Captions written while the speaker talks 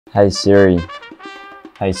Hey Siri.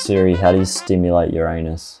 Hey Siri, how do you stimulate your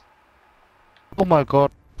anus? Oh my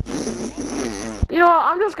god. You know what,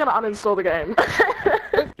 I'm just gonna uninstall the game.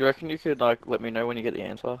 Do you reckon you could, like, let me know when you get the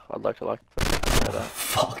answer? I'd like to, like, know that.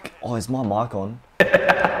 Fuck. Oh, is my mic on?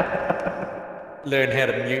 Learn how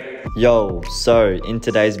to mute. Yo, so in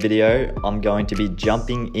today's video, I'm going to be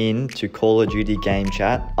jumping into Call of Duty game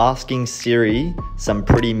chat, asking Siri some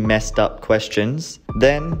pretty messed up questions,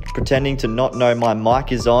 then pretending to not know my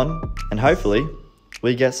mic is on, and hopefully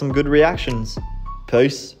we get some good reactions.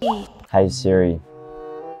 Peace. Hey Siri.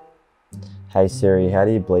 Hey Siri, how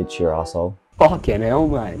do you bleach your asshole? Fucking hell,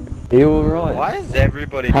 mate. Are you alright? Why is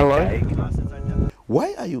everybody gay?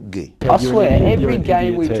 Why are you gay? I swear, every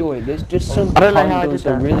game we join, there's just some cunt doing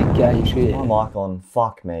some really gay shit. My mic on,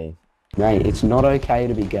 fuck me. Mate, it's not okay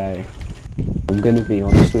to be gay. I'm gonna be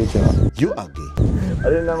honest with you. You are gay. I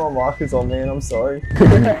didn't know my mic was on, man, I'm sorry.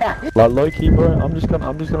 Like low key, bro. I'm just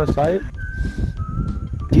gonna say it.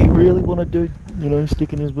 Do you really want to do, you know,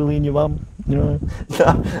 sticking his willy in your mum? You know?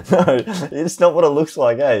 No, it's not what it looks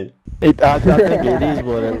like, eh? I think it is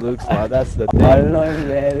what it looks like. That's the thing. I don't know,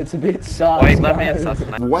 man. It's a bit sus. Wait, let me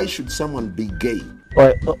assassinate. Why should someone be gay?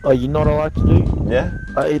 Wait, are you not allowed to do? Yeah?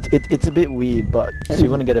 It's a bit weird, but so you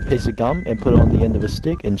want to get a piece of gum and put it on the end of a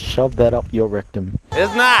stick and shove that up your rectum.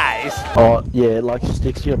 It's nice! Oh, yeah, it like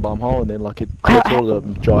sticks to your bum hole and then like it gets all the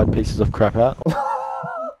dried pieces of crap out.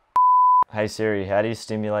 Hey Siri, how do you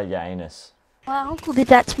stimulate your anus? My uncle did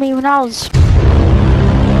that to me when I was...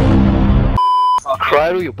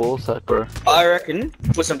 Cradle your ballsack, bro. I reckon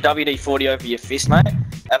put some WD-40 over your fist, mate,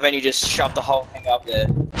 and then you just shove the whole thing up there.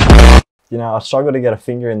 You know, I struggle to get a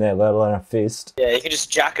finger in there, let alone a fist. Yeah, you can just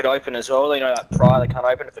jack it open as well. You know, that pry they can't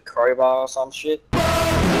open it with a crowbar or some shit.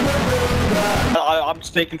 I'm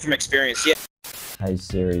speaking from experience, yeah. Hey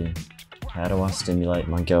Siri, how do I stimulate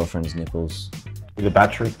my girlfriend's nipples? With a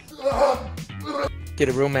battery? Get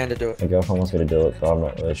a real man to do it. My girlfriend wants me to do it, but I'm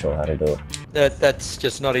not really sure how to do it. That's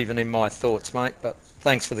just not even in my thoughts, mate, but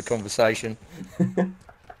thanks for the conversation.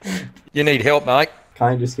 You need help, mate?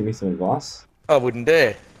 Can't you just give me some advice? I wouldn't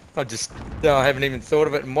dare. I haven't even thought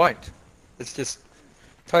of it and won't. It's just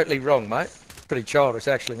totally wrong, mate. Pretty childish,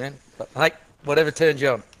 actually, man. But, hey, whatever turns you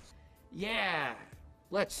on. Yeah,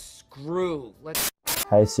 let's screw.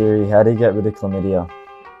 Hey Siri, how do you get rid of chlamydia?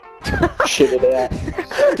 Shit it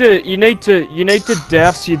out. Dude, you need to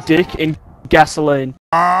douse your dick in gasoline.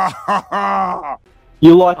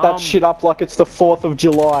 You light that shit up like it's the 4th of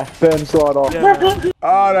July. Burns right off. Yeah,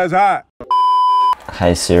 Oh, that's hot.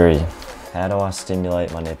 Hey Siri, how do I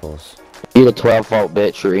stimulate my nipples? Get a 12-volt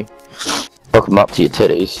battery. Hook them up to your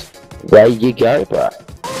titties. There you go, bro.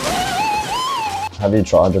 Have you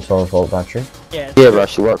tried the 12-volt battery? Yeah, bro,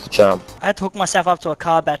 she works the charm. I had to hook myself up to a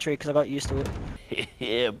car battery because I got used to it.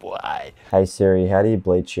 Yeah, boy. Hey Siri, how do you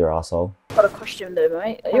bleach your asshole? Got a question there,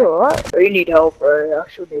 mate. Are you alright? Or you need help, bro? You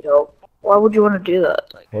actually need help. Why would you want to do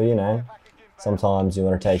that? Like, Well, you know, sometimes you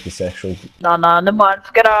want to take your sexual... nah, never mind.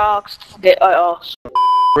 Forget I asked. Forget I asked.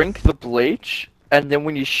 Drink the bleach, and then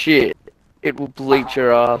when you shit, it will bleach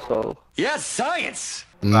your asshole. Yes, science!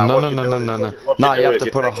 No. No, you have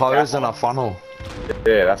to put a hose in a funnel.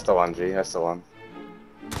 Yeah, that's the one, G. That's the one.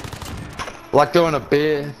 Like doing a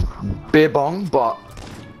beer bong, but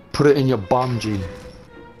put it in your bum, G.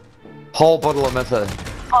 Whole bottle of method.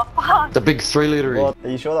 Oh, fuck! The big 3 litre. What? Are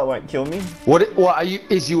you sure that won't kill me? What are you,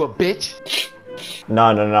 is you a bitch? No,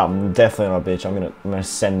 I'm definitely not a bitch. I'm gonna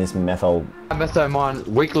send this methyl... Metho mine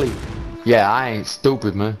weekly. Yeah, I ain't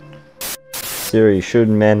stupid, man. Siri, should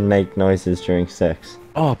men make noises during sex?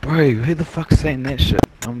 Oh, bro, who the fuck's saying that shit?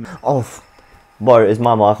 Oh, bro, is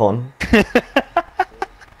my mic on?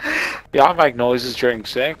 Yeah, I make noises during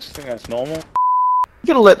sex. I think that's normal. You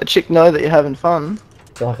gotta let the chick know that you're having fun.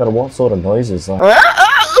 Like, what sort of noises? Like...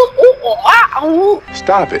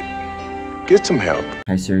 Stop it. Get some help.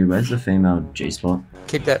 Hey Siri, where's the female G-spot?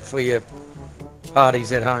 Keep that for your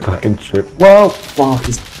parties at home. Fucking trip. Well, fuck,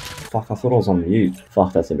 fuck, I thought I was on mute.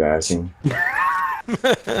 Fuck, that's embarrassing.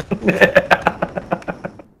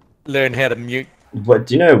 Learn how to mute. But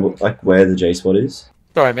do you know, like, where the G-spot is?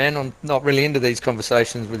 Sorry, man, I'm not really into these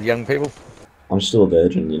conversations with young people. I'm still a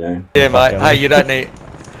virgin, you know? Yeah, mate. Hey, you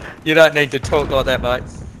don't need to talk like that, mate,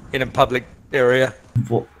 in a public area.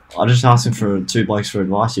 Well, I just asked him for 2 blokes for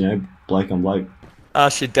advice, you know? Bloke on bloke.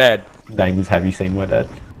 Ask your dad. Dangus, have you seen my dad?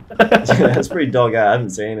 That's pretty dog. I haven't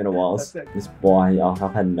seen him in a while. This boy, I've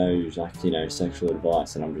had no, like, you know, sexual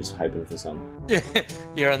advice, and I'm just hoping for some. Yeah,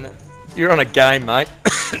 you're on a game, mate.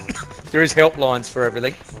 There is helplines for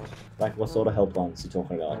everything. Like, what sort of helplines are you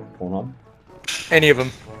talking about? Like, Pornhub? Any of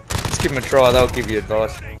them. Just give them a try, they'll give you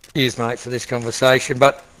advice. Cheers, mate, for this conversation,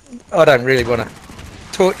 but I don't really want to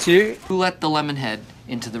taught to you? Who let the lemon head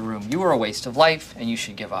into the room? You are a waste of life, and you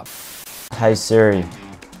should give up. Hey Siri,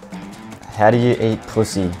 how do you eat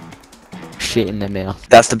pussy? Shit in their mouth.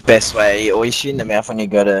 That's the best way. Always shit in the mouth when you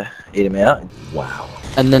go to eat them out. Wow.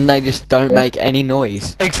 And then they just don't make any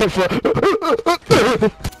noise. Except for...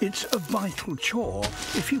 It's a vital chore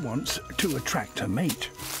if he wants to attract a mate.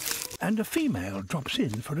 And a female drops in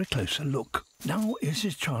for a closer look. Now is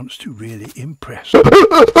his chance to really impress.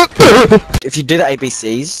 If you do the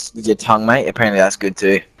ABCs with your tongue, mate, apparently that's good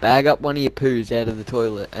too. Bag up one of your poos out of the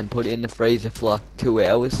toilet and put it in the freezer for like 2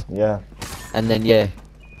 hours. Yeah. And then, yeah,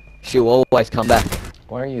 she'll always come back.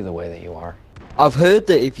 Why are you the way that you are? I've heard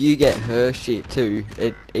that if you get her shit too,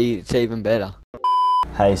 it's even better.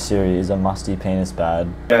 Hey Siri, is a musty penis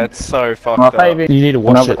bad? Yeah, it's so fucked up. You need to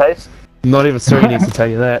wash it. Not even Siri needs to tell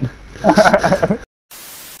you that.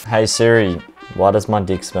 Hey Siri, why does my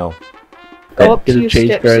dick smell? Go up to your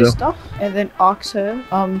stepsister and then ask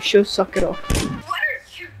her, she'll suck it off. What are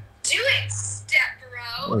you doing, step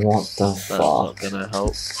bro? What the That's fuck? not gonna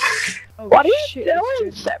help. Oh, What are you shit,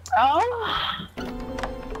 doing, step bro?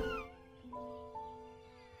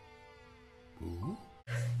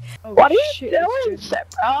 Oh, What are you shit, doing,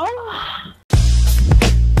 step bro?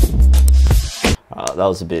 That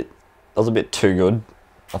was a bit too good.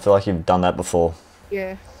 I feel like you've done that before.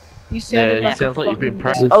 Yeah. You sounded Yeah, it sounds like you've been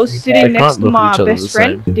practicing. I was They sitting next can't to look at my each other best the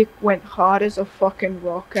friend. same. Dick went hard as a fucking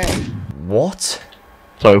rock, eh? What?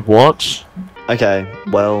 So what? Okay,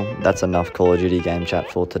 well, that's enough Call of Duty game chat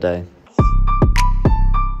for today.